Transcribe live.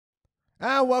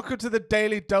And welcome to the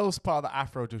Daily Dose part of the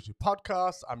Afro Duty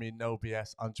podcast. I'm your No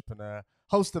BS entrepreneur,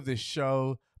 host of this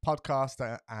show,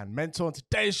 podcaster, and mentor. On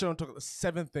today's show, I'm talking about the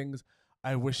 7 things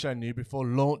I wish I knew before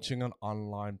launching an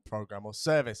online program or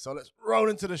service. So let's roll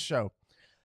into the show.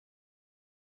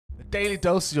 The Daily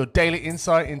Dose is your daily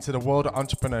insight into the world of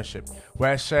entrepreneurship,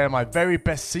 where I share my very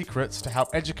best secrets to help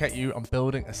educate you on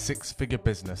building a 6-figure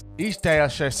business. Each day I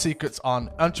share secrets on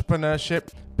entrepreneurship,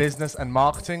 business, and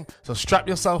marketing, so strap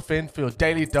yourself in for your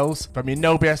daily dose from your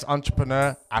No BS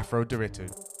entrepreneur, Afro Duritu.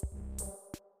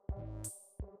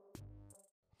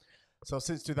 So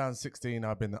since 2016,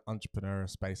 I've been in the entrepreneurial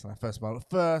space, and I first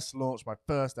launched my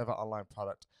first ever online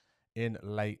product in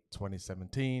late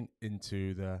 2017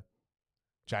 into the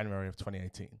January of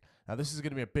 2018. Now, this is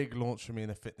going to be a big launch for me in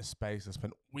the fitness space. I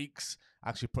spent weeks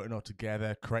actually putting it all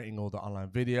together, creating all the online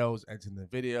videos, editing the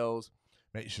videos,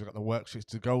 making sure I got the worksheets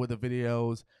to go with the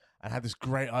videos, and had this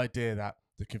great idea that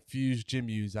the confused gym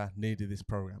user needed this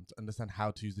program to understand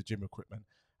how to use the gym equipment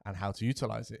and how to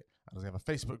utilize it. And I have a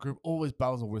Facebook group, always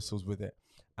bells and whistles with it.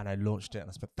 And I launched it and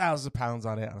I spent thousands of pounds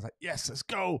on it. And I was like, yes, let's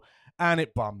go. And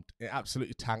it bombed. It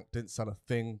absolutely tanked, didn't sell a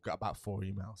thing, got about 4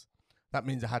 emails. That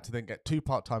means I had to then get 2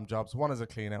 part-time jobs, one as a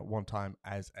cleaner, one time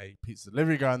as a pizza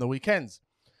delivery guy on the weekends.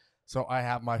 So I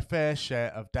have my fair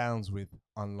share of downs with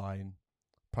online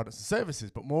products and services,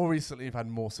 but more recently I've had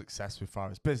more success with far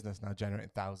as business, now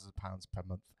generating thousands of pounds per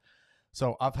month.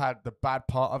 So I've had the bad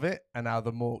part of it and now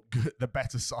the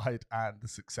better side and the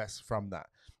success from that.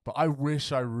 But I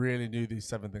wish I really knew these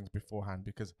 7 things beforehand,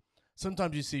 because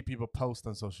sometimes you see people post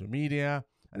on social media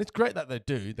and it's great that they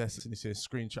do. You see a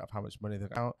screenshot of how much money they've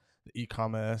got, the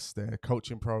e-commerce, their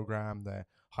coaching program, their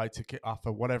high ticket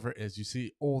offer, whatever it is. You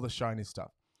see all the shiny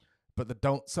stuff, but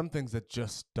some things that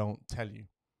just don't tell you.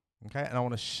 Okay. And I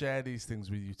want to share these things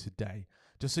with you today,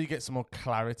 just so you get some more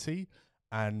clarity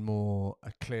and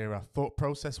a clearer thought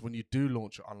process when you do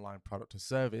launch your online product or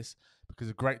service, because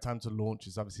a great time to launch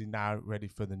is obviously now, ready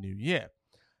for the new year.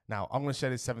 Now, I'm going to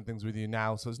share these 7 things with you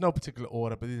now. So there's no particular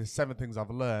order, but these are 7 things I've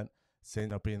learned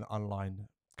since I've been in the online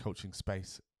coaching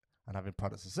space and having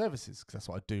products and services, because that's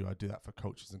what I do. I do that for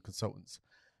coaches and consultants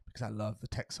because I love the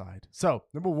tech side. So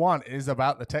number 1 is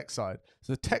about the tech side.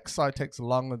 So the tech side takes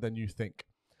longer than you think.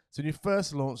 So when you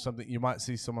first launch something, you might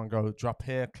see someone go, drop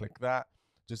here, click that,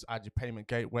 just add your payment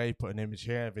gateway, put an image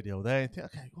here, a video there, and think,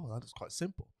 okay, oh, that's quite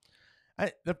simple.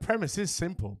 And the premise is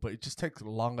simple, but it just takes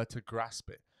longer to grasp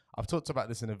it. I've talked about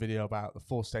this in a video about the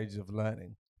 4 stages of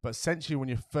learning, but essentially when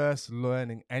you're first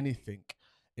learning anything,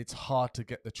 it's hard to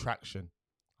get the traction.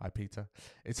 Hi, Peter.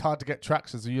 It's hard to get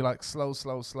traction. So you're like slow.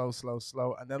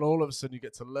 And then all of a sudden you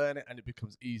get to learn it and it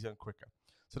becomes easier and quicker.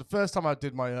 So the first time I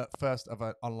did my first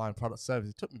ever online product service,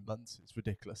 it took me months. It's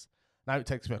ridiculous. Now it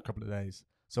takes me a couple of days.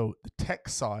 So the tech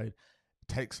side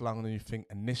takes longer than you think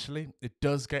initially. It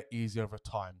does get easier over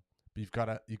time, but you've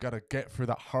got to get through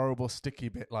that horrible sticky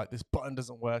bit. Like, this button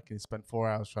doesn't work and you spend 4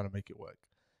 hours trying to make it work.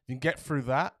 If you can get through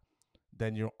that,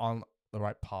 then you're on the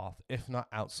right path. If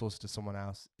not, outsource to someone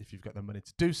else if you've got the money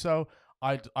to do so.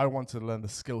 I want to learn the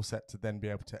skill set to then be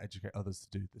able to educate others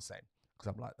to do the same, because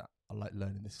I'm like that. I like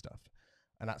learning this stuff,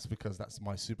 and that's because that's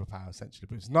my superpower essentially.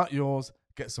 But it's not yours.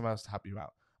 Get someone else to help you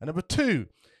out. And number 2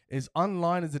 is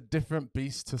online is a different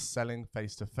beast to selling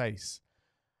face to face.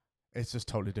 It's just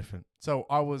totally different. So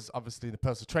I was obviously in the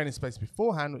personal training space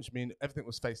beforehand, which means everything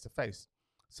was face to face.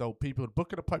 So people would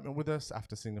book an appointment with us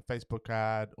after seeing a Facebook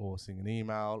ad or seeing an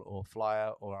email or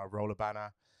flyer or a roller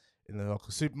banner in the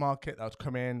local supermarket. That would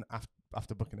come in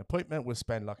after booking an appointment. We'll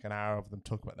spend like an hour of them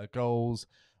talking about their goals,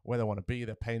 where they want to be,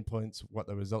 their pain points, what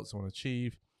the results they want to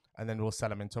achieve, and then we'll sell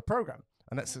them into a program.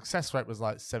 And that success rate was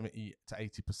like 70 to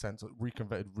 80%. So it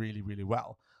reconverted really, really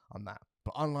well on that.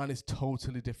 But online is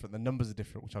totally different. The numbers are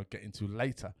different, which I'll get into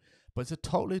later. But it's a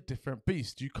totally different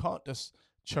beast. You can't just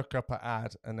chuck up an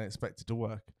ad and then expect it to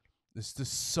work. There's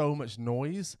just so much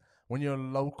noise. When you're a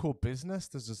local business,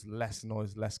 there's just less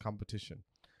noise, less competition.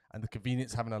 And the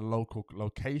convenience of having a local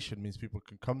location means people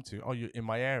can come to, oh, you're in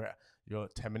my area, you're a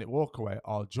 10-minute walk away,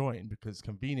 I'll join because it's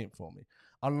convenient for me.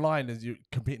 Online is you're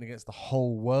competing against the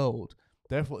whole world.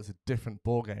 Therefore, it's a different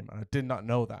ball game. And I did not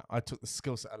know that. I took the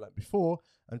skill set I learned before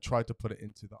and tried to put it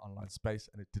into the online space,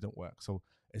 and it didn't work. So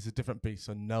it's a different beast.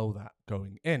 So know that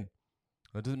going in.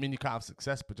 That doesn't mean you can't have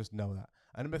success, but just know that.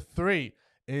 And number 3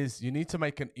 is you need to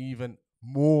make an even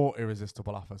more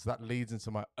irresistible offer. So that leads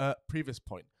into my previous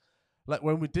point. Like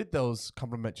when we did those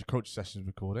complimentary coach sessions,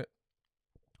 we called it,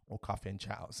 or coffee and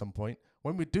chat at some point.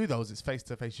 When we do those, it's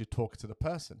face-to-face, you're talking to the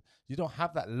person. You don't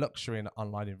have that luxury in an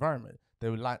online environment. They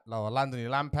will land on your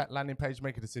landing page,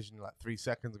 make a decision in like 3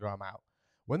 seconds, and go, I'm out.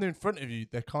 When they're in front of you,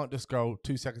 they can't just go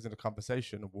 2 seconds in a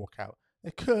conversation and walk out.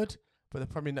 They could, but they're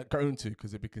probably not going to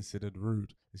because it'd be considered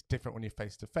rude. It's different when you're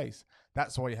face to face.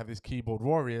 That's why you have these keyboard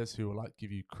warriors who will like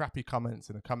give you crappy comments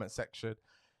in the comment section.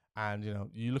 And, you know,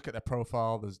 you look at their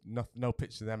profile, there's no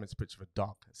picture of them. It's a picture of a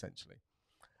dog, essentially.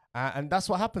 And that's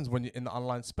what happens when you're in the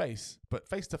online space. But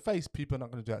face to face, people are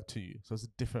not going to do that to you. So it's a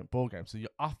different ballgame. So your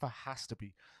offer has to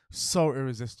be so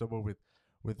irresistible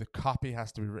with the copy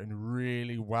has to be written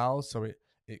really well. So it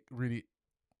really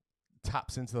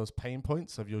taps into those pain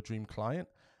points of your dream client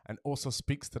and also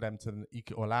speaks to them to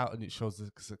eke it all out. And it shows the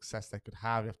success they could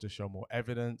have. You have to show more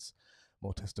evidence,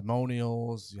 more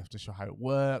testimonials. You have to show how it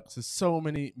works. There's so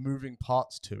many moving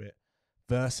parts to it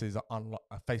versus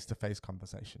a face-to-face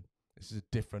conversation. This is a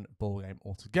different ballgame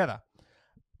altogether.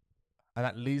 And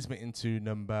that leads me into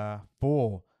number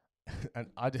 4. And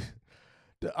I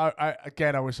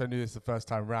wish I knew this the first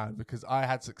time round, because I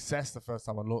had success the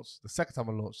second time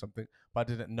I launched something, but I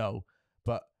didn't know.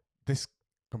 But this,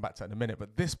 come back to that in a minute.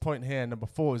 But this point here, number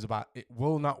 4, is about it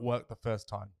will not work the first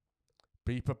time.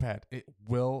 Be prepared. It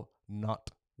will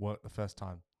not work the first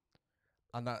time.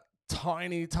 And that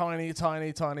tiny chance,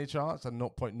 and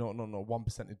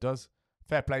 0.001% it does.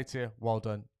 Fair play to you. Well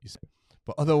done.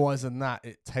 But otherwise than that,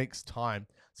 it takes time.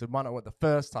 So it might not work the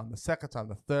first time, the second time,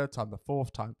 the third time, the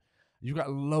fourth time. You've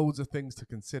got loads of things to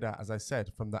consider, as I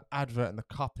said, from the advert and the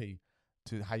copy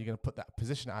to how you're going to put that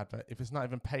position advert. If it's not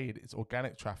even paid, it's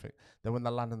organic traffic. Then when they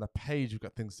land on the page, you've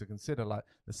got things to consider like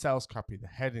the sales copy, the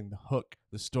heading, the hook,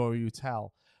 the story you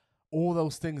tell. All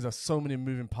those things are so many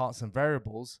moving parts and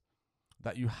variables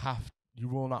that you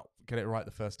will not get it right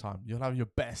the first time. You'll have your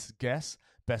best guess,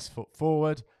 best foot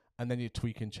forward, and then you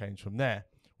tweak and change from there,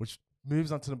 which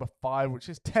moves on to number 5, which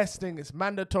is testing. It's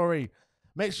mandatory.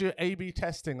 Make sure you're A/B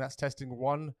testing. That's testing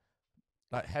one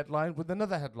like headline with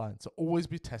another headline. So always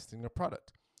be testing your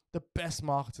product. The best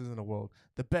marketers in the world,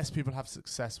 the best people have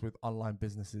success with online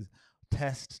businesses.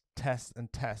 Test, test,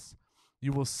 and test.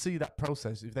 You will see that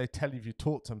process if they tell you, if you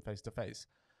talk to them face to face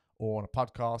or on a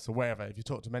podcast or wherever. If you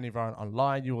talk to many of our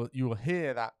online, you will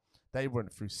hear that they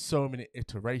went through so many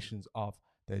iterations of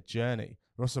their journey.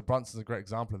 Russell Brunson's a great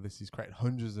example of this. He's created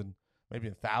hundreds and maybe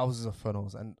thousands of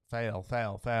funnels and fail,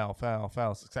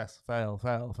 success,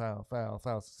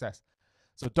 fail, success.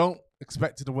 So don't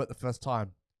expect it to work the first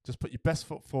time. Just put your best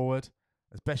foot forward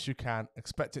as best you can.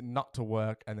 Expect it not to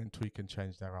work and then tweak and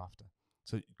change thereafter.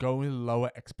 So go with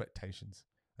lower expectations.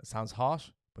 That sounds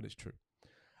harsh, but it's true.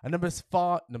 And number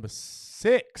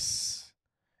 6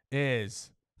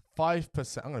 is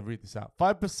 5%. I'm going to read this out.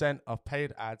 5% of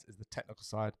paid ads is the technical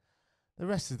side. The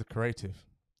rest is the creative.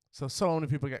 So many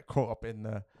people get caught up in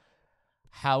the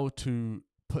how to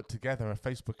put together a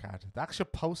Facebook ad. The actual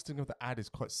posting of the ad is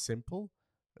quite simple.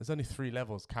 There's only 3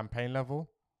 levels. Campaign level,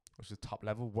 which is the top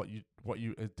level, what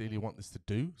you ideally want this to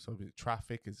do. So is it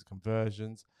traffic, is it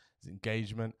conversions, is it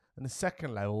engagement? And the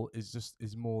second level is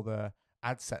more the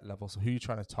ad set level. So who you're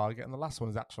trying to target. And the last one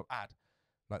is actual ad,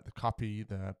 like the copy,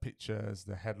 the pictures,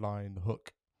 the headline, the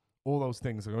hook. All those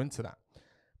things go into that.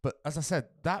 But as I said,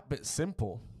 that bit's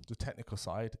simple, the technical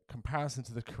side, comparison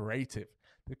to the creative.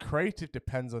 The creative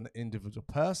depends on the individual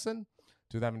person.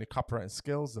 Do they have any copywriting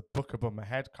skills? The book above my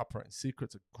head, Copywriting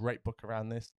Secrets, a great book around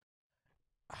this.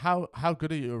 How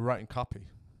good are you at writing copy?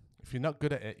 If you're not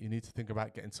good at it, you need to think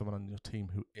about getting someone on your team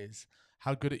who is.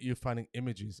 How good are you finding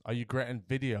images? Are you great in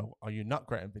video? Are you not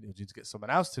great in video? Do you need to get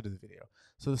someone else to do the video?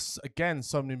 So there's, again,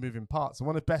 so many moving parts. And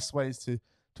one of the best ways to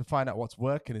find out what's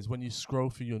working is when you scroll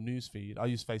through your news feed. I'll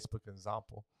use Facebook as an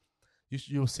example.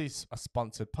 You'll see a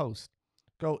sponsored post.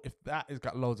 If that has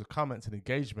got loads of comments and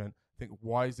engagement, think,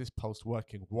 why is this post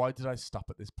working? Why did I stop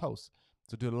at this post?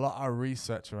 So do a lot of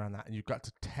research around that, and you've got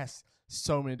to test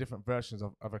so many different versions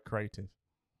of a creative.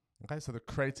 Okay, so the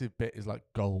creative bit is like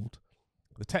gold.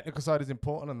 The technical side is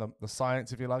important, and the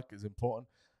science, if you like, is important,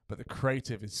 but the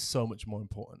creative is so much more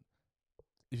important.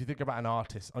 If you think about an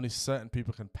artist, only certain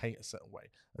people can paint a certain way.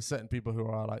 There's certain people who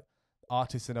are like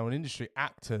artists in their own industry,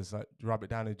 actors like Robert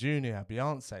Downey Jr.,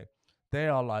 Beyonce. They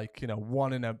are like,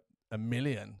 1 in a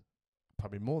million,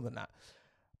 probably more than that.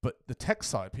 But the tech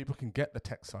side, people can get the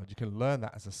tech side. You can learn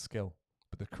that as a skill.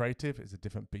 But the creative is a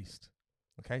different beast.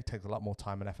 Okay, it takes a lot more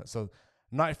time and effort. So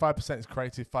 95% is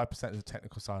creative, 5% is the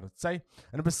technical side, I'd say.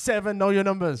 And number 7, know your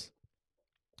numbers.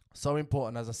 So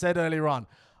important. As I said earlier on,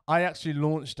 I actually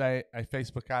launched a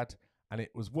Facebook ad and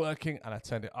it was working, and I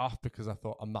turned it off because I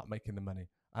thought I'm not making the money.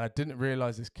 And I didn't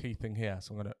realize this key thing here.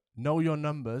 So I'm going to know your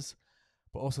numbers,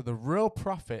 but also the real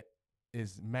profit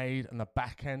is made on the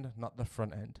back end, not the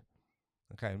front end.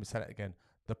 Okay, let me say that again.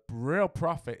 The real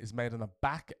profit is made on the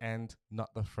back end,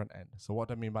 not the front end. So what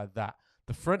do I mean by that?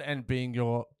 The front end being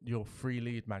your free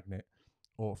lead magnet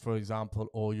or for example,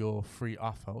 or your free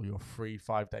offer or your free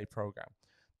 5-day program.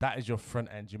 That is your front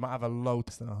end. You might have a low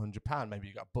less than £100. Maybe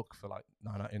you got booked for like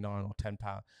 £9.99 or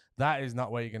 £10. That is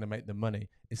not where you're going to make the money.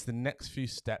 It's the next few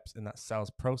steps in that sales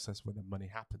process where the money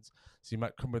happens. So you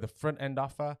might come with a front end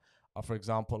offer, for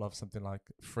example, of something like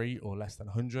free or less than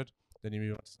 100. Then you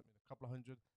move on to something a couple of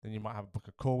hundred. Then you might have a book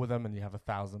a call with them, and you have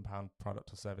 £1,000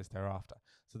 product or service thereafter.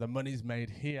 So the money's made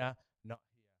here, not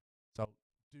here. So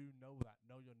do know that.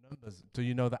 Know your numbers. Do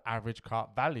you know the average cart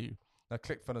value? Now,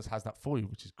 ClickFunnels has that for you,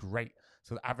 which is great.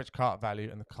 So the average cart value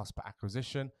and the cost per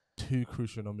acquisition, 2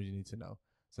 crucial numbers you need to know.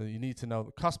 So you need to know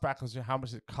the cost per acquisition, how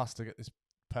much it costs to get this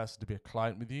person to be a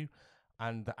client with you,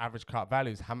 and the average cart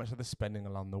value is how much are they spending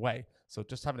along the way. So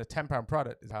just having a £10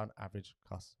 product is how an average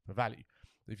cost per value.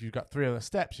 If you've got 3 other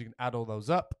steps, you can add all those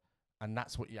up, and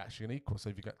that's what you're actually going to equal. So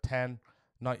if you've got 10,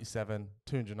 97,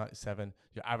 297,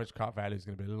 your average cart value is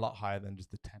going to be a lot higher than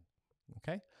just the 10.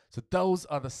 Okay, so those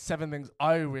are the 7 things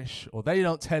I wish, or they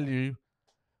don't tell you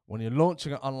when you're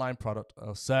launching an online product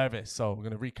or service. So we're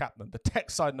going to recap them. The tech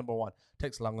side, number 1,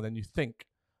 takes longer than you think.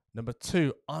 Number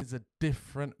 2, is a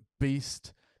different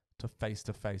beast to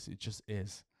face-to-face. It just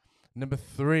is. Number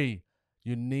 3,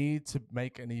 you need to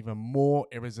make an even more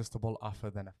irresistible offer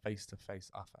than a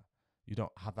face-to-face offer. You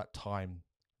don't have that time,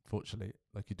 fortunately,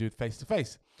 like you do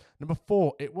face-to-face. Number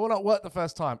 4, it will not work the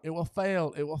first time. It will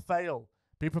fail. It will fail.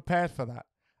 Be prepared for that.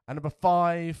 And number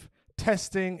 5,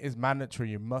 testing is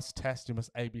mandatory. You must test. You must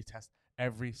A/B test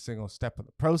every single step of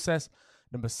the process.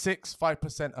 Number 6,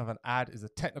 5% of an ad is the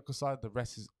technical side. The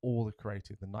rest is all the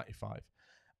creative, the 95.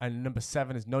 And number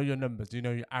 7 is know your numbers. Do you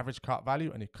know your average cart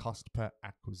value and your cost per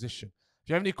acquisition? If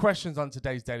you have any questions on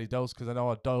today's Daily Dose, because I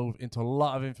know I dove into a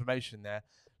lot of information there,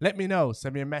 let me know.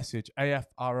 Send me a message,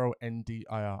 AFRONDIRITU,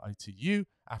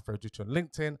 Afroduty on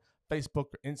LinkedIn,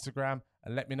 Facebook, or Instagram,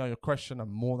 and let me know your question.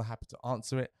 I'm more than happy to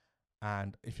answer it.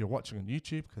 And if you're watching on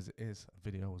YouTube, because it is a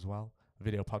video as well, a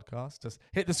video podcast, just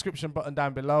hit the description button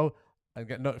down below and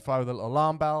get notified with a little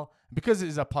alarm bell. And because it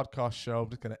is a podcast show, I'm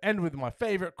just going to end with my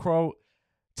favorite quote: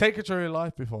 take control of your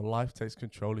life before life takes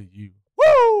control of you.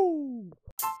 Woo!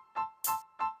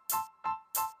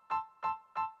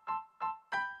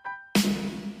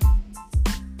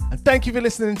 And thank you for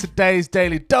listening to today's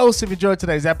Daily Dose. If you enjoyed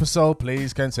today's episode,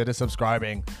 please consider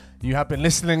subscribing. You have been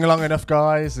listening long enough,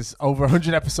 guys. It's over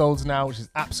 100 episodes now, which is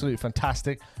absolutely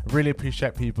fantastic. I really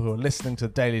appreciate people who are listening to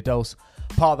the Daily Dose,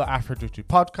 part of the Afroduty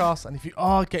podcast. And if you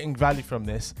are getting value from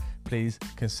this, please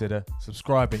consider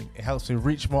subscribing. It helps me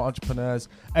reach more entrepreneurs,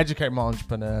 educate more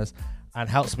entrepreneurs, and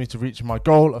helps me to reach my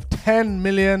goal of 10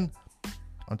 million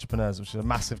entrepreneurs, which is a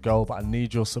massive goal, but I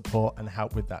need your support and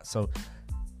help with that. So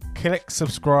click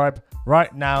subscribe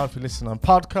right now if you listen on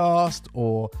podcast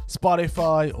or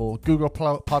Spotify or Google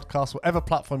Podcasts, whatever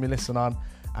platform you listen on,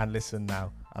 and listen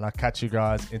now. And I'll catch you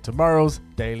guys in tomorrow's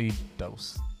Daily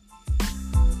Dose.